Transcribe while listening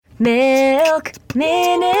Milk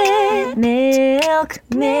Minute, Milk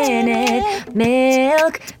Minute,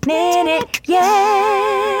 Milk Minute,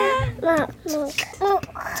 yeah!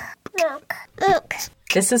 Milk.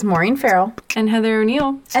 This is Maureen Farrell and Heather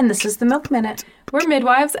O'Neill, and this is the Milk Minute. We're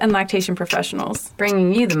midwives and lactation professionals,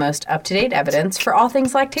 bringing you the most up-to-date evidence for all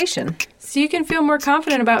things lactation, so you can feel more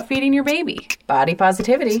confident about feeding your baby, body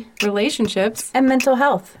positivity, relationships, and mental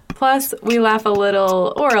health. Plus, we laugh a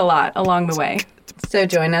little or a lot along the way. So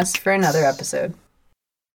join us for another episode.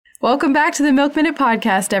 Welcome back to the Milk Minute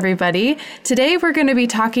Podcast, everybody. Today we're going to be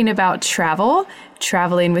talking about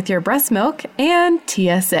traveling with your breast milk, and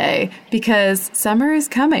TSA, because summer is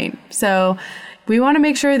coming. So we want to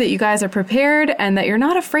make sure that you guys are prepared and that you're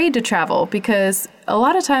not afraid to travel, because a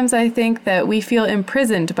lot of times I think that we feel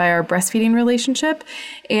imprisoned by our breastfeeding relationship,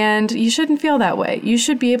 and you shouldn't feel that way. You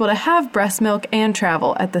should be able to have breast milk and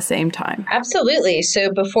travel at the same time. Absolutely.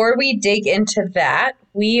 So before we dig into that,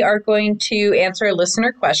 we are going to answer a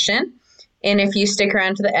listener question. And if you stick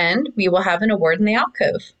around to the end, we will have an award in the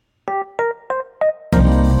alcove.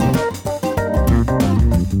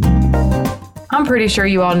 I'm pretty sure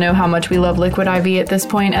you all know how much we love Liquid IV at this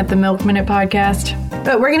point at the Milk Minute Podcast.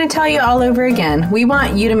 But we're going to tell you all over again. We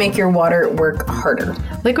want you to make your water work harder.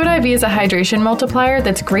 Liquid IV is a hydration multiplier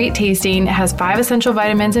that's great tasting, has 5 essential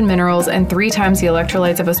vitamins and minerals, and 3 times the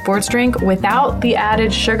electrolytes of a sports drink without the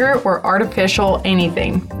added sugar or artificial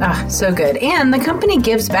anything. Ah, so good. And the company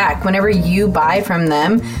gives back. Whenever you buy from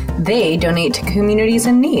them, they donate to communities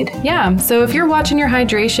in need. Yeah, so if you're watching your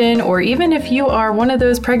hydration, or even if you are one of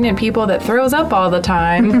those pregnant people that throws up all the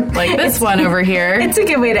time, like this one over here. It's a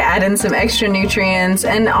good way to add in some extra nutrients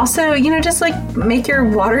and also, just like make your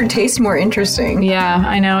water taste more interesting. Yeah,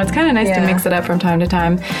 I know. It's kind of nice to mix it up from time to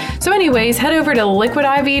time. So anyways, head over to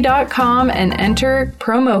liquidiv.com and enter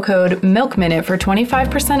promo code MILKMINUTE for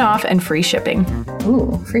 25% off and free shipping.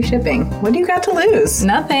 Ooh, free shipping. What do you got to lose?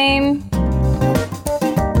 Nothing.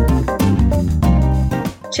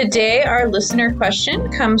 Today, our listener question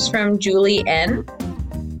comes from Julie N.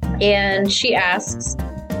 And she asks,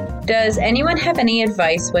 does anyone have any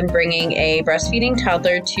advice when bringing a breastfeeding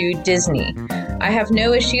toddler to Disney? I have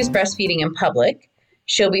no issues breastfeeding in public.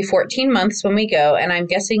 She'll be 14 months when we go, and I'm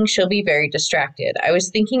guessing she'll be very distracted. I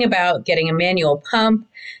was thinking about getting a manual pump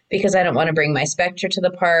because I don't want to bring my Spectra to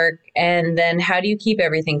the park. And then how do you keep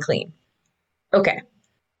everything clean? Okay,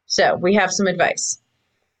 so we have some advice.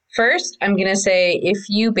 First, I'm going to say if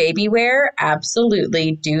you baby wear,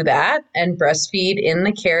 absolutely do that and breastfeed in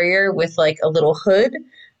the carrier with like a little hood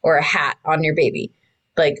or a hat on your baby,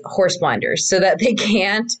 like horse blinders, so that they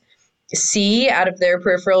can't see out of their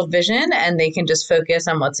peripheral vision and they can just focus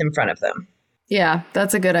on what's in front of them. Yeah,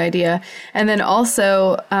 that's a good idea. And then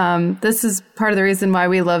also, this is part of the reason why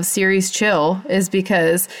we love Series Chill, is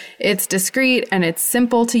because it's discreet and it's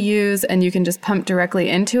simple to use and you can just pump directly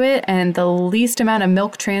into it. And the least amount of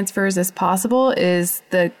milk transfers as possible is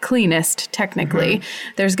the cleanest, technically.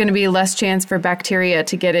 Mm-hmm. There's going to be less chance for bacteria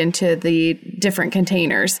to get into the different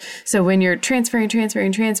containers. So when you're transferring,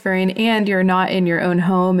 and you're not in your own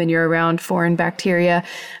home and you're around foreign bacteria,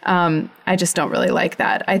 I just don't really like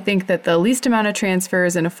that. I think that the least amount of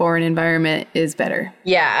transfers in a foreign environment is better.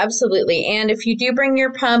 Yeah, absolutely. And if you do bring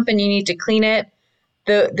your pump and you need to clean it,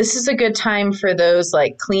 this is a good time for those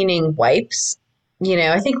like cleaning wipes.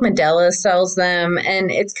 I think Medela sells them,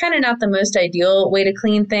 and it's kind of not the most ideal way to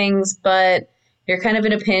clean things, but you're kind of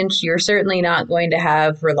in a pinch. You're certainly not going to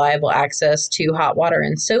have reliable access to hot water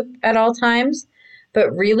and soap at all times.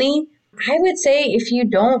 But really, I would say if you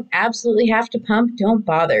don't absolutely have to pump, don't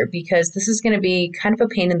bother, because this is going to be kind of a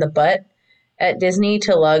pain in the butt at Disney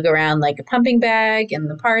to lug around like a pumping bag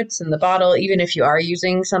and the parts and the bottle, even if you are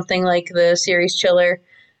using something like the Series Chiller.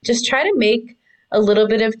 Just try to make a little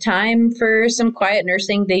bit of time for some quiet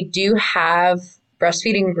nursing. They do have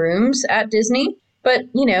breastfeeding rooms at Disney, but,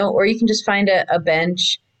 or you can just find a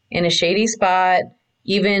bench in a shady spot,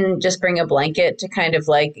 even just bring a blanket to kind of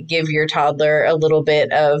like give your toddler a little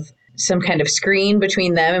bit of some kind of screen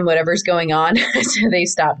between them and whatever's going on so they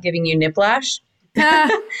stop giving you niplash.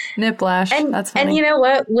 Niplash. That's funny. And you know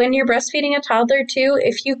what? When you're breastfeeding a toddler too,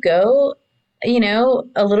 if you go,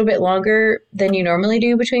 a little bit longer than you normally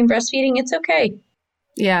do between breastfeeding, it's okay.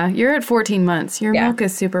 Yeah, you're at 14 months. Your milk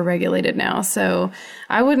is super regulated now, so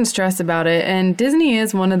I wouldn't stress about it. And Disney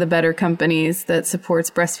is one of the better companies that supports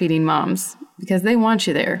breastfeeding moms because they want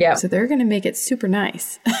you there. Yeah. So they're going to make it super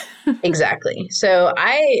nice. Exactly. So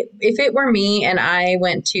if it were me and I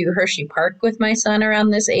went to Hershey Park with my son around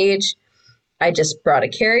this age, I just brought a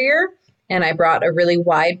carrier and I brought a really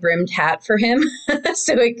wide brimmed hat for him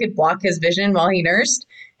so it could block his vision while he nursed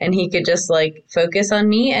and he could just like focus on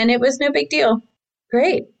me, and it was no big deal.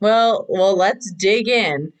 Great. Well, let's dig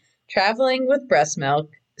in. Traveling with breast milk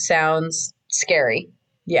sounds scary.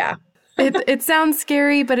 Yeah. It sounds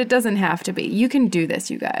scary, but it doesn't have to be. You can do this,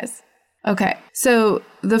 you guys. Okay, so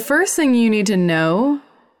the first thing you need to know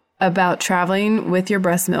about traveling with your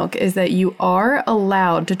breast milk is that you are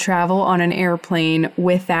allowed to travel on an airplane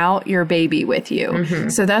without your baby with you. Mm-hmm.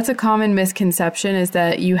 So that's a common misconception, is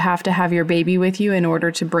that you have to have your baby with you in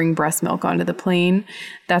order to bring breast milk onto the plane.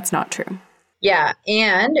 That's not true. Yeah,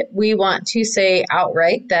 and we want to say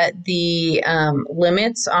outright that the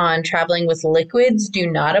limits on traveling with liquids do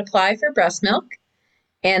not apply for breast milk,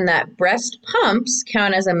 and that breast pumps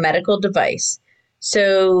count as a medical device.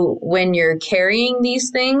 So when you're carrying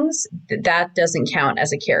these things, that doesn't count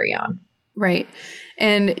as a carry-on. Right.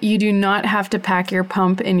 And you do not have to pack your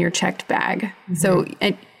pump in your checked bag. Mm-hmm. So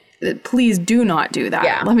please do not do that.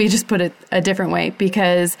 Yeah. Let me just put it a different way,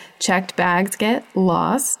 because checked bags get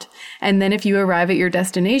lost. And then if you arrive at your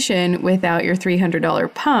destination without your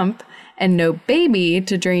 $300 pump and no baby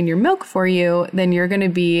to drain your milk for you, then you're going to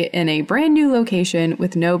be in a brand new location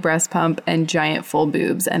with no breast pump and giant full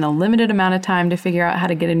boobs and a limited amount of time to figure out how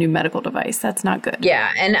to get a new medical device. That's not good.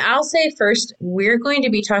 Yeah. And I'll say first, we're going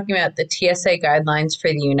to be talking about the TSA guidelines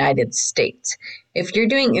for the United States. If you're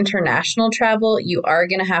doing international travel, you are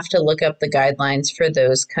going to have to look up the guidelines for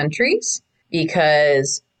those countries,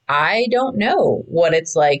 because I don't know what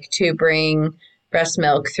it's like to bring breast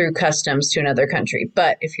milk through customs to another country.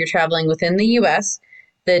 But if you're traveling within the U.S.,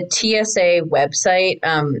 the TSA website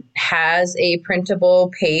has a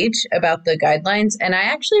printable page about the guidelines. And I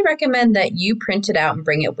actually recommend that you print it out and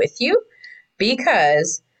bring it with you,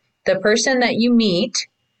 because the person that you meet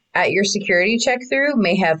at your security check through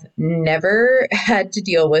may have never had to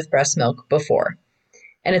deal with breast milk before.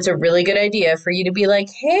 And it's a really good idea for you to be like,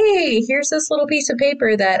 hey, here's this little piece of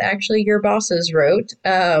paper that actually your bosses wrote.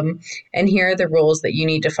 And here are the rules that you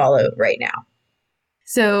need to follow right now.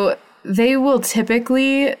 So they will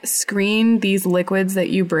typically screen these liquids that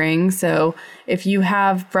you bring. So if you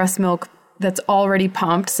have breast milk that's already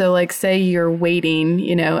pumped, so like say you're waiting,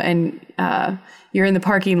 and you're in the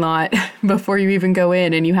parking lot before you even go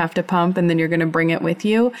in and you have to pump and then you're going to bring it with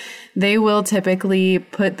you, they will typically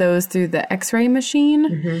put those through the X-ray machine.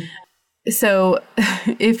 Mm-hmm. So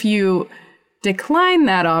if you decline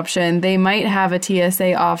that option, they might have a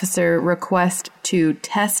TSA officer request to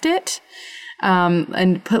test it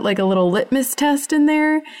and put like a little litmus test in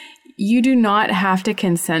there. You do not have to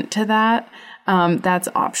consent to that. That's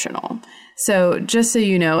optional. So just so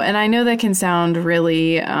you know, and I know that can sound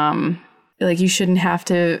really like you shouldn't have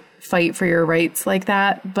to fight for your rights like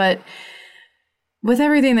that. But with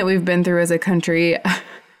everything that we've been through as a country,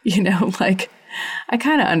 like I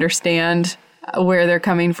kind of understand where they're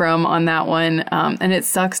coming from on that one. And it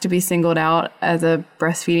sucks to be singled out as a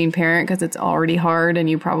breastfeeding parent, because it's already hard. And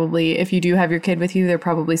you probably, if you do have your kid with you, they're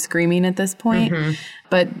probably screaming at this point. Mm-hmm.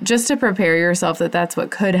 But just to prepare yourself that that's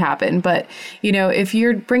what could happen. But, if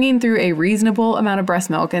you're bringing through a reasonable amount of breast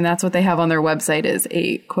milk, and that's what they have on their website is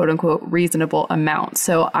a quote unquote reasonable amount.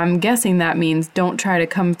 So I'm guessing that means don't try to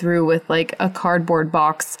come through with like a cardboard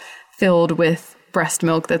box filled with breast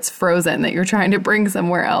milk that's frozen that you're trying to bring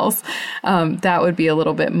somewhere else. That would be a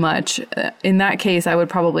little bit much. In that case, I would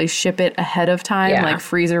probably ship it ahead of time, like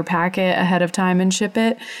freezer pack it ahead of time and ship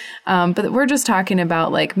it. But we're just talking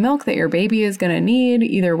about like milk that your baby is going to need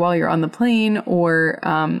either while you're on the plane or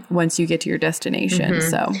once you get to your destination. Mm-hmm.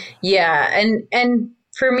 So yeah, and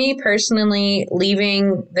for me personally,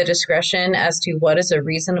 leaving the discretion as to what is a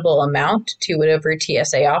reasonable amount to whatever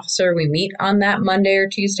TSA officer we meet on that Monday or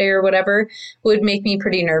Tuesday or whatever would make me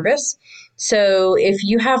pretty nervous. So if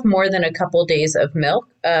you have more than a couple days of milk,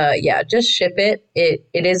 just ship it. It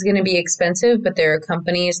is going to be expensive, but there are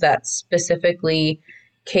companies that specifically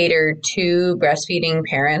cater to breastfeeding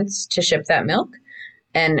parents to ship that milk.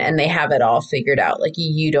 And they have it all figured out. Like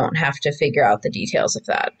you don't have to figure out the details of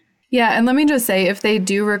that. Yeah, and let me just say, if they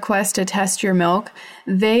do request to test your milk,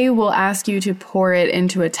 they will ask you to pour it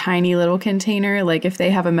into a tiny little container. Like if they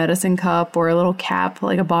have a medicine cup or a little cap,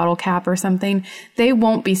 like a bottle cap or something, they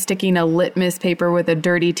won't be sticking a litmus paper with a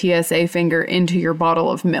dirty TSA finger into your bottle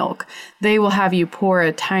of milk. They will have you pour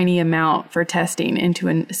a tiny amount for testing into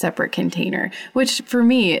a separate container, which for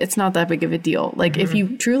me, it's not that big of a deal. Like if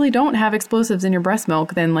you truly don't have explosives in your breast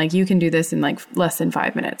milk, then like you can do this in like less than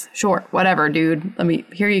 5 minutes. Sure, whatever, dude.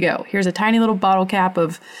 Here you go. Here's a tiny little bottle cap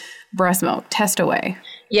of breast milk. Test away.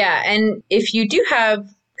 Yeah. And if you do have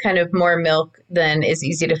kind of more milk than is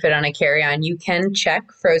easy to fit on a carry-on, you can check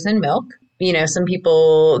frozen milk. Some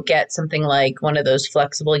people get something like one of those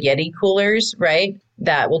flexible Yeti coolers, right?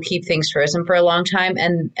 That will keep things frozen for a long time.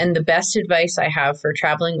 And the best advice I have for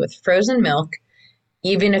traveling with frozen milk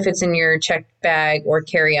even if it's in your checked bag or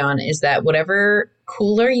carry-on, is that whatever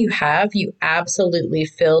cooler you have, you absolutely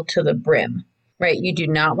fill to the brim, right? You do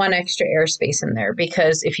not want extra airspace in there,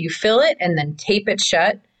 because if you fill it and then tape it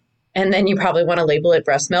shut, and then you probably want to label it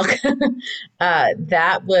breast milk,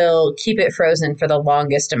 that will keep it frozen for the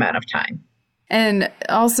longest amount of time. And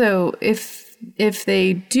also, if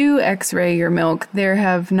they do x-ray your milk, there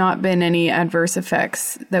have not been any adverse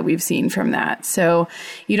effects that we've seen from that. So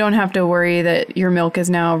you don't have to worry that your milk is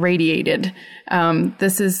now radiated.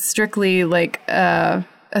 This is strictly like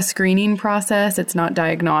a screening process. It's not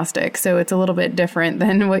diagnostic. So it's a little bit different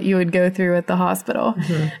than what you would go through at the hospital.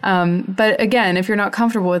 Mm-hmm. But again, if you're not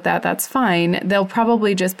comfortable with that, that's fine. They'll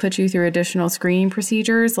probably just put you through additional screening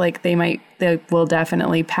procedures. Like they will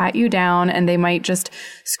definitely pat you down, and they might just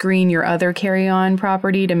screen your other carry-on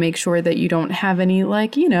property to make sure that you don't have any,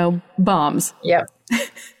 like, bombs. Yep.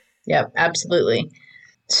 Yep, absolutely.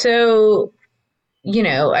 So,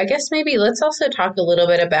 I guess maybe let's also talk a little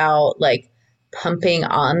bit about like pumping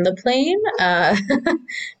on the plane,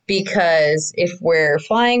 because if we're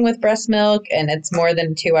flying with breast milk and it's more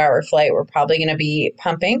than a 2-hour flight, we're probably going to be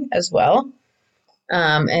pumping as well.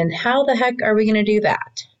 And how the heck are we going to do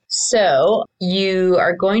that? So you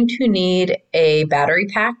are going to need a battery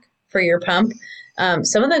pack for your pump.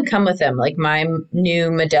 Some of them come with them, like my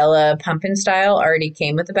new Medela Pump and Style already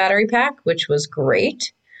came with a battery pack, which was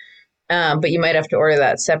great. But you might have to order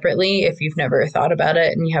that separately if you've never thought about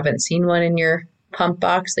it and you haven't seen one in your pump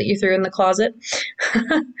box that you threw in the closet.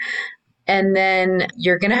 And then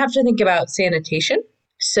you're going to have to think about sanitation.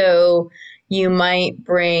 So you might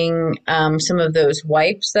bring some of those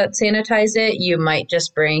wipes that sanitize it. You might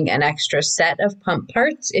just bring an extra set of pump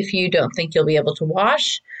parts if you don't think you'll be able to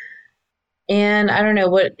wash. And I don't know,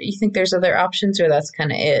 what you think, there's other options, or that's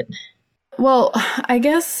kind of it? Well, I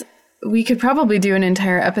guess we could probably do an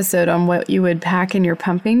entire episode on what you would pack in your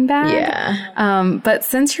pumping bag. Yeah. But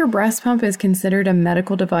since your breast pump is considered a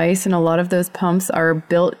medical device and a lot of those pumps are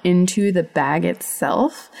built into the bag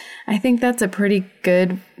itself, I think that's a pretty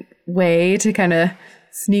good way to kind of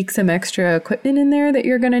sneak some extra equipment in there that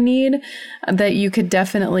you're going to need that you could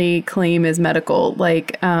definitely claim as medical.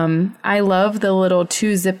 Like, I love the little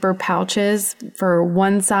 2 zipper pouches. For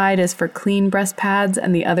one side is for clean breast pads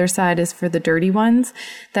and the other side is for the dirty ones.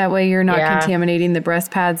 That way you're not contaminating the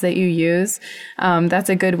breast pads that you use. That's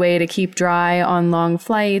a good way to keep dry on long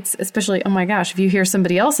flights, especially, oh my gosh, if you hear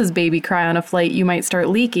somebody else's baby cry on a flight, you might start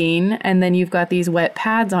leaking, and then you've got these wet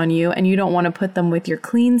pads on you and you don't want to put them with your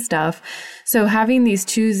clean stuff. So having these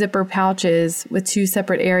 2 zipper pouches with 2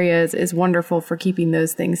 separate areas is wonderful for keeping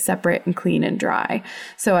those things separate and clean and dry.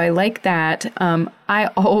 So I like that. I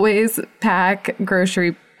always pack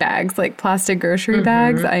grocery bags, like plastic grocery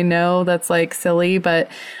bags. I know that's like silly, but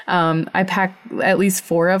I pack at least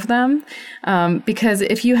 4 of them because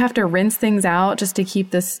if you have to rinse things out just to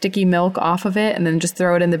keep the sticky milk off of it and then just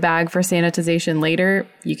throw it in the bag for sanitization later,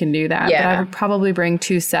 you can do that. Yeah. But I would probably bring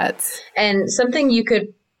 2 sets. And something you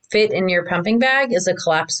could fit in your pumping bag is a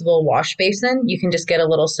collapsible wash basin. You can just get a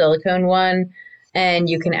little silicone one, and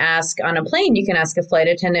you can ask on a plane, you can ask a flight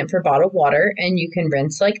attendant for bottled water, and you can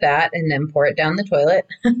rinse like that and then pour it down the toilet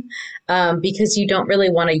because you don't really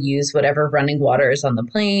want to use whatever running water is on the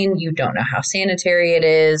plane. You don't know how sanitary it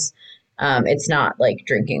is. It's not like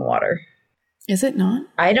drinking water. Is it not?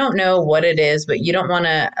 I don't know what it is, but you don't want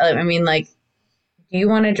to, do you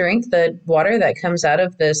want to drink the water that comes out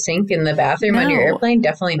of the sink in the bathroom on your airplane?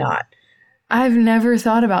 Definitely not. I've never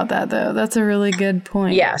thought about that, though. That's a really good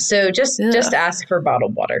point. Yeah. So just ask for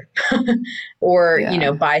bottled water or,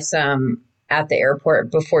 buy some at the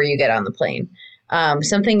airport before you get on the plane.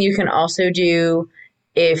 Something you can also do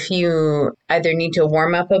if you either need to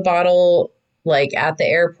warm up a bottle like at the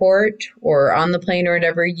airport or on the plane or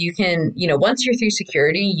whatever, you can, once you're through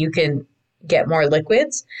security, you can get more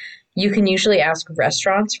liquids. You can usually ask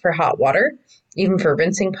restaurants for hot water, even for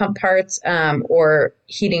rinsing pump parts, or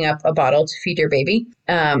heating up a bottle to feed your baby.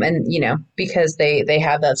 Because they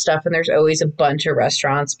have that stuff, and there's always a bunch of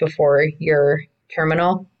restaurants before your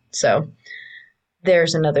terminal. So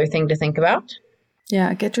there's another thing to think about.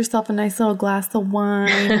 Yeah, get yourself a nice little glass of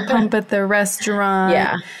wine, pump at the restaurant.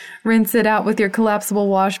 Yeah. Rinse it out with your collapsible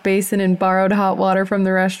wash basin and borrowed hot water from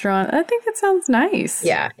the restaurant. I think that sounds nice.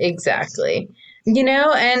 Yeah, exactly.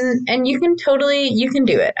 And you can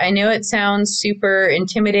do it. I know it sounds super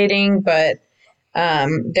intimidating, but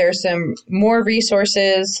there's some more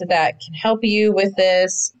resources that can help you with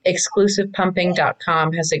this.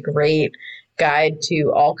 Exclusivepumping.com has a great guide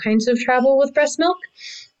to all kinds of travel with breast milk.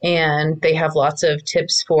 And they have lots of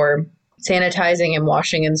tips for sanitizing and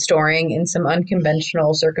washing and storing in some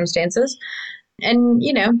unconventional circumstances. And,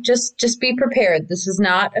 just be prepared. This is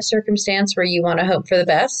not a circumstance where you want to hope for the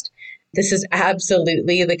best. This is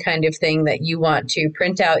absolutely the kind of thing that you want to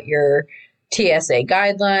print out your TSA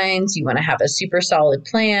guidelines. You want to have a super solid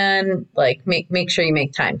plan. Like make sure you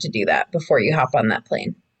make time to do that before you hop on that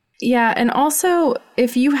plane. Yeah. And also,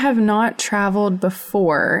 if you have not traveled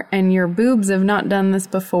before and your boobs have not done this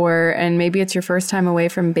before, and maybe it's your first time away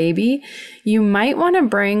from baby, you might want to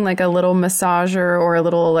bring like a little massager or a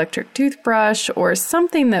little electric toothbrush or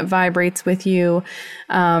something that vibrates with you,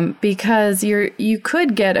 because you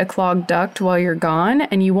could get a clogged duct while you're gone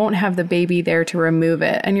and you won't have the baby there to remove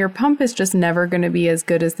it. And your pump is just never going to be as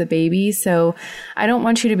good as the baby. So I don't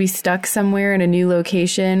want you to be stuck somewhere in a new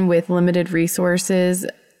location with limited resources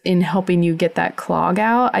in helping you get that clog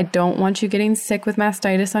out. I don't want you getting sick with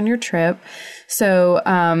mastitis on your trip. So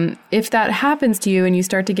if that happens to you and you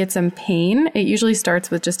start to get some pain, it usually starts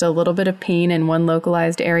with just a little bit of pain in one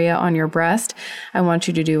localized area on your breast. I want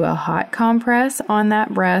you to do a hot compress on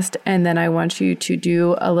that breast, and then I want you to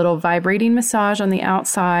do a little vibrating massage on the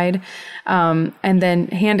outside, and then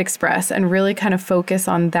hand express and really kind of focus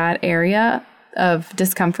on that area of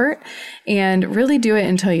discomfort and really do it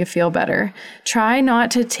until you feel better. Try not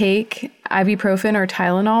to take ibuprofen or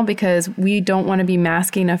Tylenol because we don't want to be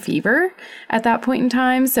masking a fever at that point in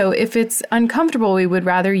time. So if it's uncomfortable, we would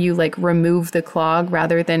rather you like remove the clog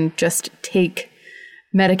rather than just take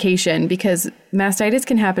medication, because mastitis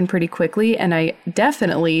can happen pretty quickly, and I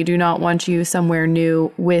definitely do not want you somewhere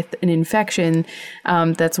new with an infection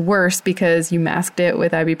that's worse because you masked it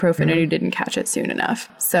with ibuprofen and you didn't catch it soon enough.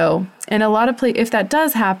 So, and a lot of if that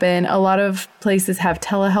does happen, a lot of places have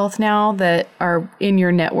telehealth now that are in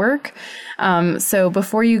your network. So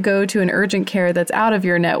before you go to an urgent care that's out of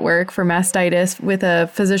your network for mastitis with a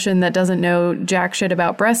physician that doesn't know jack shit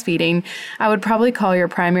about breastfeeding, I would probably call your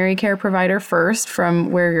primary care provider first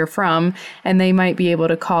from where you're from, and they might be able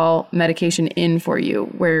to call medication in for you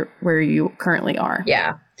where you currently are.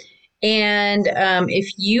 Yeah. And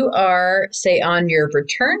if you are, say, on your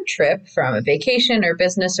return trip from a vacation or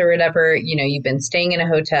business or whatever, you've been staying in a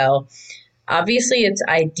hotel, obviously it's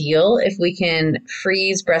ideal if we can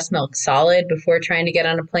freeze breast milk solid before trying to get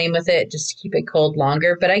on a plane with it, just to keep it cold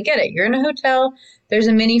longer. But I get it. You're in a hotel. There's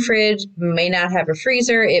a mini fridge, may not have a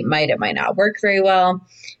freezer. It might not work very well.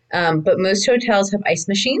 But most hotels have ice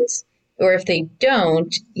machines. Or if they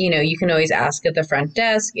don't, you can always ask at the front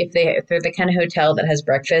desk. If they're the kind of hotel that has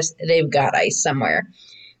breakfast, they've got ice somewhere.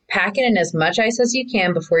 Pack it in as much ice as you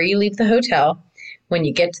can before you leave the hotel. When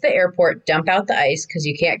you get to the airport, dump out the ice because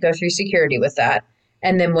you can't go through security with that.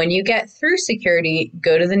 And then when you get through security,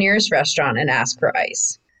 go to the nearest restaurant and ask for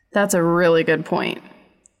ice. That's a really good point.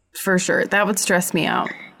 For sure. That would stress me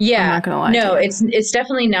out. Yeah. I'm not going to lie No, to you. it's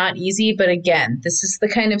definitely not easy. But again, this is the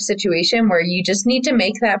kind of situation where you just need to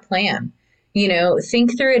make that plan.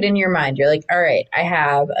 Think through it in your mind. You're like, all right, I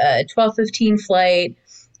have a 12:15 flight,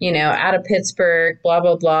 out of Pittsburgh, blah,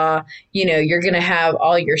 blah, blah. You're going to have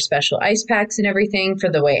all your special ice packs and everything for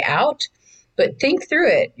the way out. But think through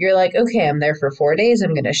it. You're like, okay, I'm there for 4 days.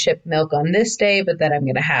 I'm going to ship milk on this day, but then I'm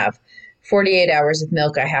going to have 48 hours of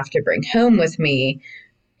milk I have to bring home with me.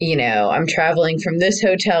 I'm traveling from this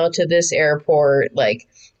hotel to this airport. Like,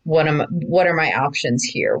 what are my options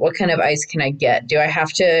here? What kind of ice can I get? Do I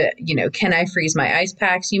have to, can I freeze my ice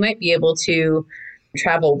packs? You might be able to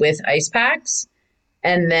travel with ice packs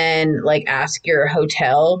and then like ask your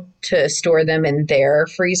hotel to store them in their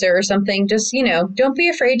freezer or something. Just, don't be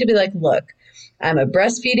afraid to be like, look, I'm a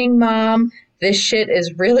breastfeeding mom. This shit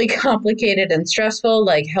is really complicated and stressful.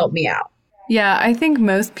 Like, help me out. Yeah, I think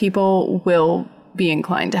most people will be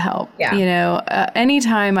inclined to help. Yeah.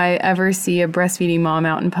 Anytime I ever see a breastfeeding mom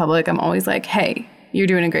out in public, I'm always like, hey, you're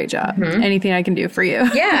doing a great job. Mm-hmm. Anything I can do for you.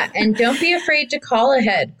 Yeah. And don't be afraid to call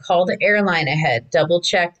ahead. Call the airline ahead. Double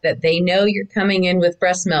check that they know you're coming in with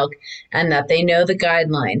breast milk and that they know the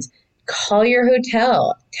guidelines. Call your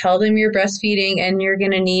hotel. Tell them you're breastfeeding and you're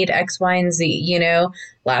going to need X, Y, and Z.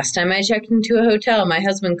 Last time I checked into a hotel, my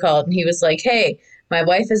husband called and he was like, hey, my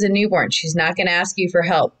wife is a newborn. She's not going to ask you for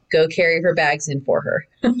help. Go carry her bags in for her.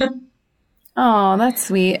 Oh, that's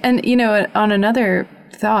sweet. And, on another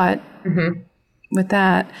thought with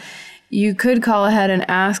that, you could call ahead and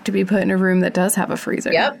ask to be put in a room that does have a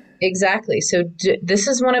freezer. Yep, exactly. So this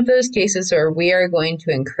is one of those cases where we are going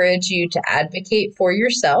to encourage you to advocate for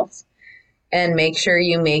yourself and make sure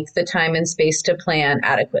you make the time and space to plan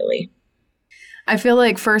adequately. I feel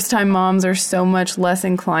like first-time moms are so much less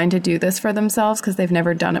inclined to do this for themselves because they've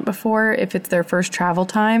never done it before. If it's their first travel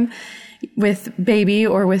time, with baby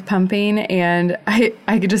or with pumping, and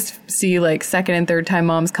I could just see like second and third time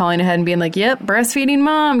moms calling ahead and being like, yep, breastfeeding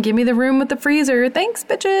mom, give me the room with the freezer. Thanks,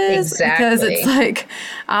 bitches. Exactly. Because it's like,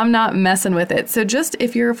 I'm not messing with it. So just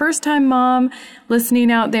if you're a first time mom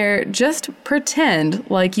listening out there, just pretend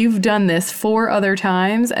like you've done this 4 other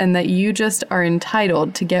times and that you just are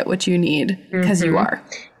entitled to get what you need because you are.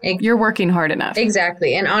 You're working hard enough.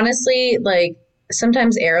 Exactly. And honestly, like,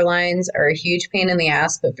 sometimes airlines are a huge pain in the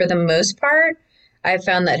ass, but for the most part, I've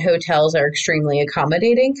found that hotels are extremely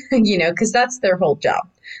accommodating, because that's their whole job.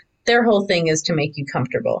 Their whole thing is to make you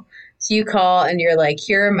comfortable. So you call and you're like,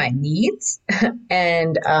 here are my needs,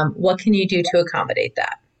 and what can you do to accommodate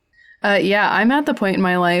that? Yeah, I'm at the point in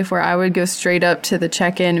my life where I would go straight up to the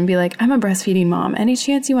check-in and be like, I'm a breastfeeding mom. Any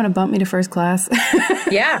chance you want to bump me to first class?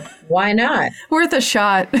 Yeah, why not? Worth a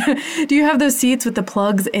shot. Do you have those seats with the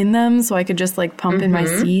plugs in them so I could just like pump in my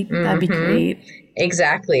seat? That'd be great.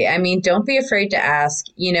 Exactly. I mean, don't be afraid to ask.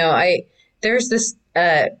 There's this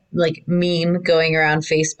like meme going around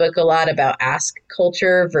Facebook a lot about ask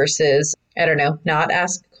culture versus, I don't know, not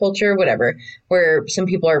ask culture, whatever, where some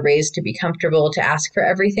people are raised to be comfortable to ask for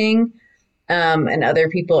everything. And other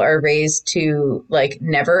people are raised to like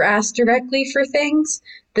never ask directly for things.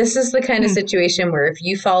 This is the kind of situation where if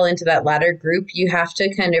you fall into that latter group, you have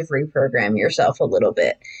to kind of reprogram yourself a little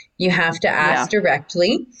bit. You have to ask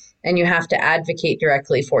directly, and you have to advocate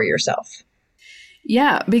directly for yourself.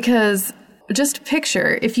 Yeah, because just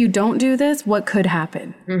picture, if you don't do this, what could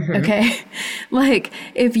happen? Okay? Like,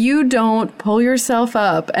 if you don't pull yourself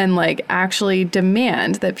up and like actually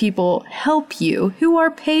demand that people help you, who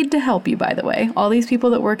are paid to help you, by the way. All these people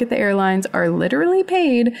that work at the airlines are literally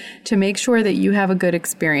paid to make sure that you have a good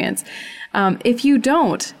experience. If you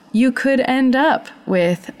don't, you could end up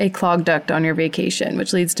with a clogged duct on your vacation,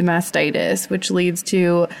 which leads to mastitis, which leads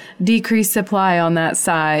to decreased supply on that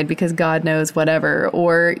side because God knows whatever.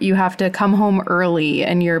 Or you have to come home early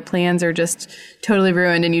and your plans are just totally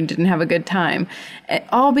ruined and you didn't have a good time.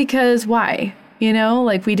 All because why?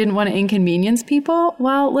 Like we didn't want to inconvenience people.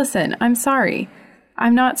 Well, listen, I'm sorry.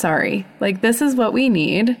 I'm not sorry. Like, this is what we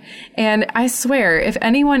need. And I swear, if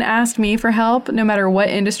anyone asked me for help, no matter what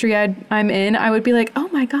industry I'm in, I would be like, oh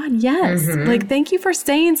my God, yes. Like, thank you for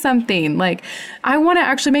saying something. Like, I want to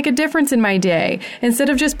actually make a difference in my day. Instead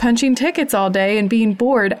of just punching tickets all day and being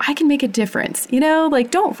bored, I can make a difference. Like,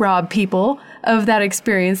 don't rob people of that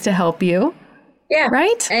experience to help you. Yeah.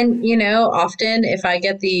 Right? And, often if I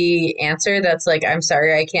get the answer that's like, I'm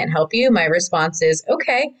sorry, I can't help you, my response is,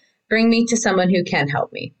 okay, bring me to someone who can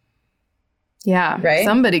help me. Yeah. Right?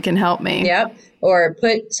 Somebody can help me. Yep. Or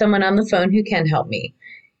put someone on the phone who can help me.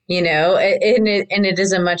 And it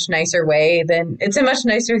is a much nicer way it's a much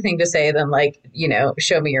nicer thing to say than like,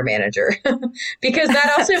 show me your manager. Because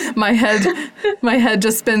that also my head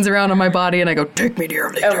just spins around on my body and I go, take me to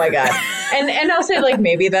your leader. Oh my God. And I'll say like,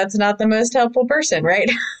 maybe that's not the most helpful person, right?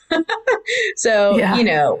 So,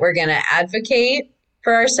 we're going to advocate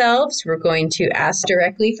for ourselves. We're going to ask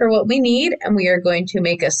directly for what we need, and we are going to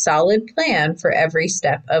make a solid plan for every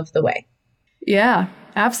step of the way. Yeah,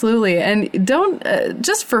 absolutely. And don't,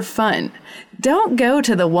 just for fun, don't go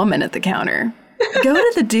to the woman at the counter. Go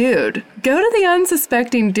to the dude. Go to the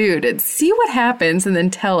unsuspecting dude and see what happens and then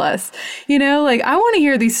tell us. I want to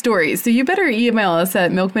hear these stories. So you better email us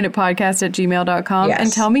at milkminutepodcast@gmail.com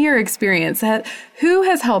and tell me your experience. Who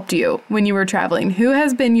has helped you when you were traveling? Who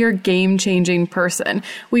has been your game-changing person?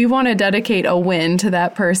 We want to dedicate a win to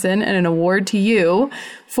that person and an award to you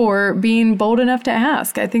for being bold enough to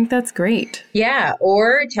ask. I think that's great. Yeah.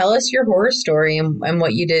 Or tell us your horror story and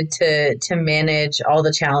what you did to manage all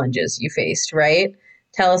the challenges you faced, right?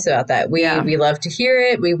 Tell us about that. We love to hear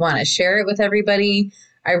it. We want to share it with everybody.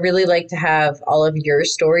 I really like to have all of your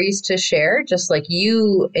stories to share, just like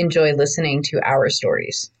you enjoy listening to our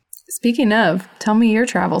stories. Speaking of, tell me your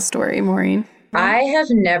travel story, Maureen. I have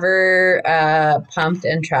never pumped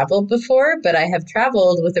and traveled before, but I have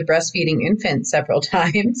traveled with a breastfeeding infant several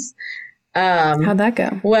times. How'd that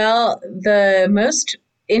go? Well, the most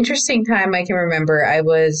interesting time I can remember, I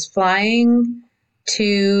was flying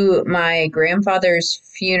to my grandfather's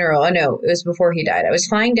funeral. Oh, no, it was before he died. I was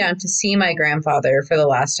flying down to see my grandfather for the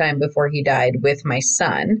last time before he died with my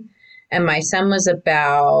son. And my son was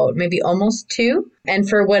about maybe almost 2. And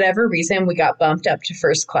for whatever reason, we got bumped up to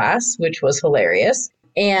first class, which was hilarious.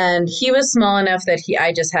 And he was small enough that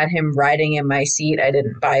I just had him riding in my seat. I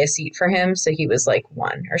didn't buy a seat for him. So he was like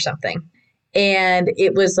 1 or something. And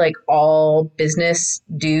it was like all business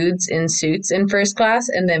dudes in suits in first class.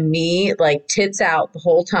 And then me like tits out the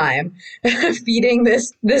whole time feeding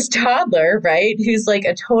this toddler, right? Who's like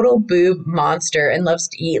a total boob monster and loves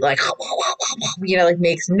to eat like like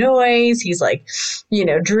makes noise. He's like,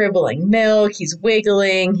 dribbling milk. He's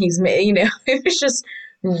wiggling. It was just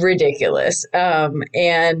ridiculous.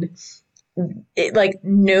 And it, like,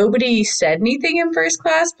 nobody said anything in first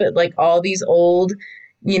class, but like all these old,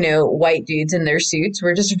 white dudes in their suits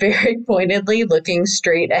were just very pointedly looking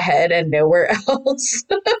straight ahead and nowhere else.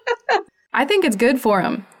 I think it's good for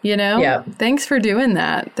him, Yeah. Thanks for doing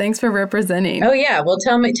that. Thanks for representing. Oh yeah. Well,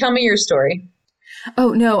 tell me your story.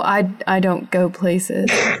 Oh, no, I don't go places.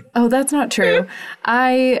 Oh, that's not true.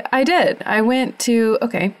 I did. I went to,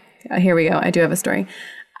 okay, here we go. I do have a story.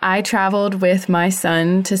 I traveled with my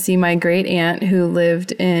son to see my great aunt who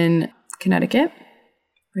lived in Connecticut.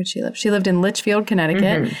 Where'd she live? She lived in Litchfield,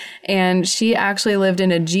 Connecticut. And she actually lived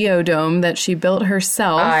in a geodome that she built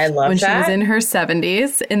herself when she was in her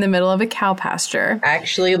 70s in the middle of a cow pasture.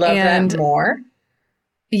 Actually love that more.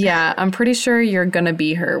 Yeah, I'm pretty sure you're going to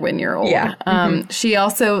be her when you're old. Yeah. She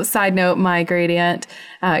also, side note, my great aunt,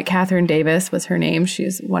 Catherine Davis was her name.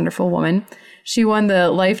 She's a wonderful woman. She won the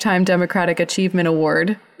Lifetime Democratic Achievement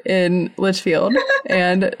Award in Litchfield,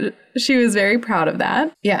 and she was very proud of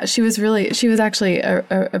that. Yeah, she was actually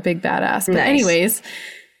a big badass. But anyways,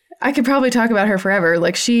 I could probably talk about her forever.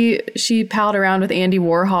 Like she palled around with Andy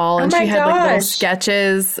Warhol, and she had like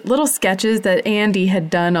little sketches that Andy had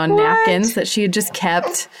done on napkins that she had just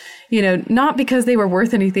kept, not because they were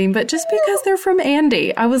worth anything, but just because they're from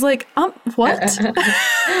Andy. I was like, what?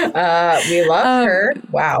 We love her.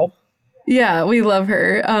 Wow. Yeah, we love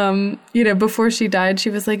her. Before she died, she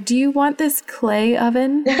was like, "Do you want this clay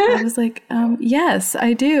oven?" I was like, "Yes,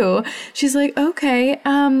 I do." She's like, "Okay,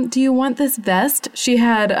 do you want this vest?" She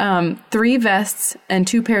had 3 vests and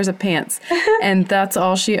 2 pairs of pants, and that's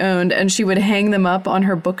all she owned. And she would hang them up on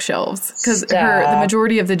her bookshelves because the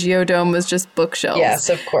majority of the geodome was just bookshelves. Yes,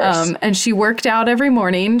 of course. And she worked out every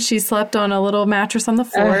morning. She slept on a little mattress on the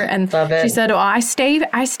floor, and she said, "Oh, I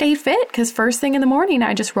stay fit because first thing in the morning,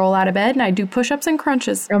 I just roll out of bed and I do push-ups and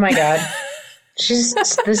crunches." Oh my God. This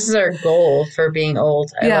is our goal for being old.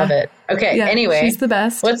 I love it. Okay. Yeah, anyway, she's the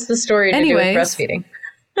best. What's the story to do with breastfeeding?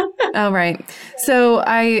 Oh, right. So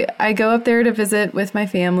I go up there to visit with my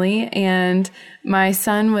family, and my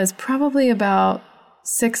son was probably about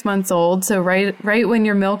 6 months old. So right when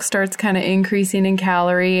your milk starts kind of increasing in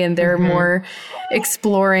calorie and they're more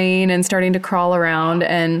exploring and starting to crawl around,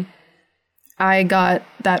 and I got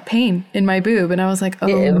that pain in my boob, and I was like,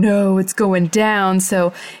 oh no, it's going down.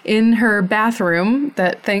 So in her bathroom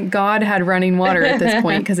that thank God had running water at this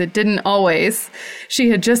point, because it didn't always,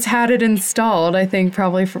 she had just had it installed, I think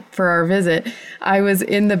probably for our visit. I was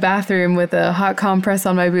in the bathroom with a hot compress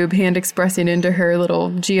on my boob, hand expressing into her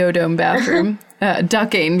little geodome bathroom,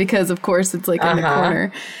 ducking because of course it's like in the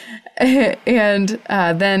corner. And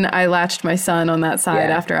then I latched my son on that side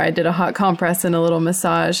after I did a hot compress and a little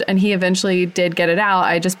massage, and he eventually did get it out.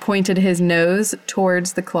 I just pointed his nose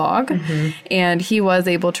towards the clog, and he was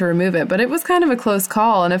able to remove it. But it was kind of a close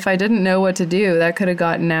call, and if I didn't know what to do, that could have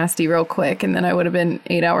gotten nasty real quick, and then I would have been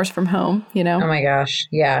 8 hours from home, Oh my gosh.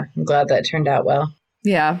 Yeah. I'm glad that turned out well.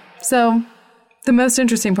 Yeah. So the most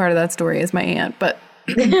interesting part of that story is my aunt, but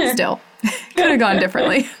still, could have gone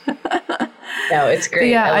differently. No, it's great. But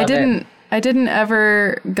yeah, I didn't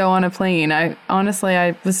ever go on a plane. I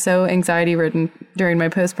was so anxiety ridden during my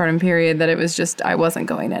postpartum period that it was just, I wasn't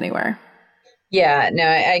going anywhere. Yeah, no,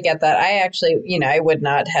 I get that. I actually, I would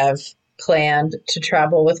not have planned to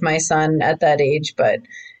travel with my son at that age, but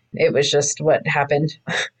it was just what happened.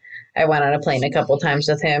 I went on a plane a couple times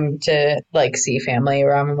with him to see family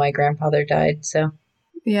around when my grandfather died. So.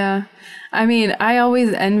 Yeah. I mean, I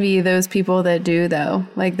always envy those people that do, though.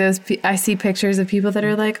 Like I see pictures of people that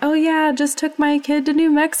are like, oh yeah, just took my kid to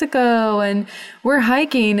New Mexico and we're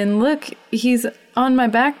hiking and look, he's on my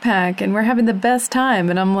backpack and we're having the best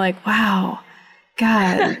time. And I'm like, wow,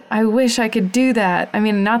 God, I wish I could do that. I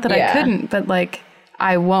mean, not that I couldn't, but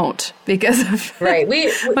I won't because of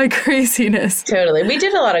my craziness. Totally. We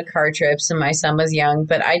did a lot of car trips and my son was young,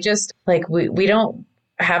 but I just we don't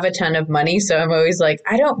have a ton of money. So I'm always like,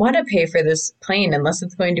 I don't want to pay for this plane unless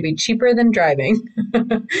it's going to be cheaper than driving.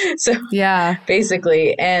 So yeah,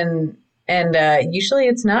 basically. And usually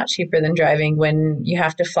it's not cheaper than driving when you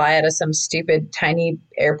have to fly out of some stupid tiny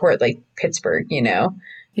airport like Pittsburgh,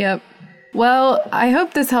 Yep. Well, I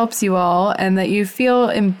hope this helps you all and that you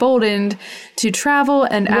feel emboldened to travel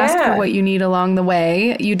and ask for what you need along the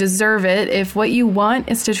way. You deserve it. If what you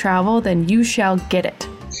want is to travel, then you shall get it.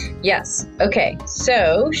 Yes. Okay.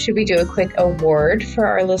 So should we do a quick award for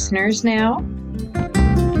our listeners now?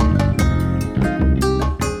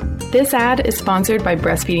 This ad is sponsored by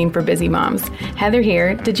Breastfeeding for Busy Moms. Heather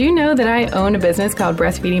here. Did you know that I own a business called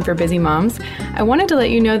Breastfeeding for Busy Moms? I wanted to let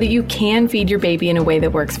you know that you can feed your baby in a way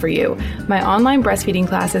that works for you. My online breastfeeding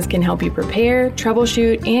classes can help you prepare,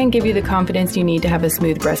 troubleshoot, and give you the confidence you need to have a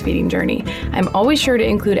smooth breastfeeding journey. I'm always sure to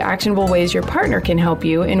include actionable ways your partner can help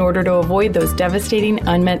you in order to avoid those devastating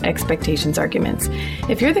unmet expectations arguments.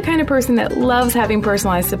 If you're the kind of person that loves having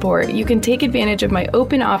personalized support, you can take advantage of my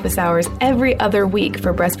open office hours every other week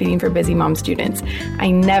for Breastfeeding for Busy Mom students.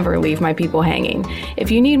 I never leave my people hanging.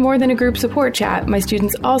 If you need more than a group support chat, my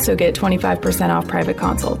students also get 25% off private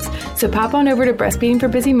consults. So pop on over to Breastfeeding for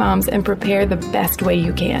Busy Moms and prepare the best way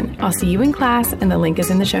you can. I'll see you in class, and the link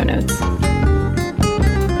is in the show notes.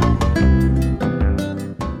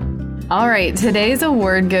 All right, today's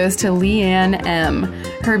award goes to Leanne M.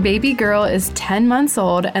 Her baby girl is 10 months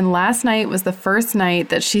old, and last night was the first night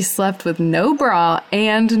that she slept with no bra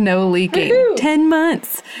and no leaking. Woo-hoo! 10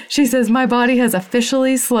 months. She says, my body has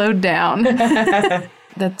officially slowed down.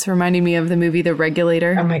 That's reminding me of the movie The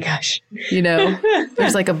Regulator. Oh my gosh. You know,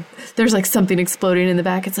 there's like something exploding in the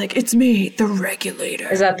back. It's like, it's me, the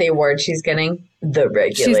regulator. Is that the award she's getting? The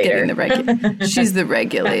regulator. She's getting the regulator. She's the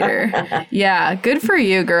regulator. Yeah, good for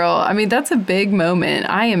you, girl. I mean, that's a big moment.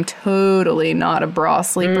 I am totally not a bra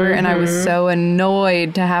sleeper, and I was so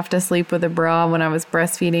annoyed to have to sleep with a bra when I was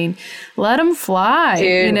breastfeeding. Let them fly,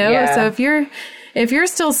 dude, you know? Yeah. So if you're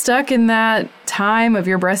still stuck in that time of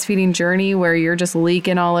your breastfeeding journey where you're just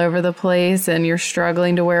leaking all over the place and you're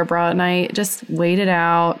struggling to wear a bra at night, just wait it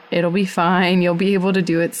out. It'll be fine. You'll be able to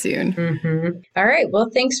do it soon. Mm-hmm. All right. Well,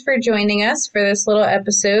 thanks for joining us for this little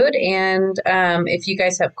episode. And if you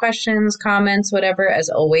guys have questions, comments, whatever, as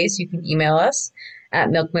always, you can email us at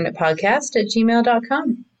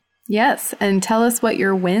milkminutepodcast@gmail.com. Yes, and tell us what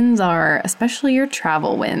your wins are, especially your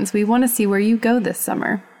travel wins. We want to see where you go this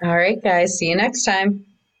summer. All right, guys. See you next time.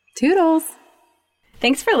 Toodles.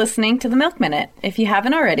 Thanks for listening to the Milk Minute. If you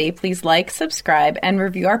haven't already, please like, subscribe, and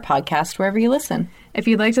review our podcast wherever you listen. If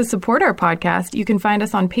you'd like to support our podcast, you can find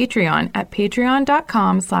us on Patreon at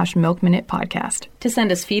patreon.com/milkminutepodcast. To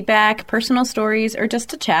send us feedback, personal stories, or just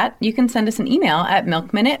to chat, you can send us an email at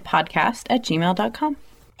milkminutepodcast@gmail.com.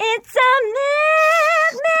 It's a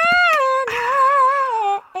Milk Minute!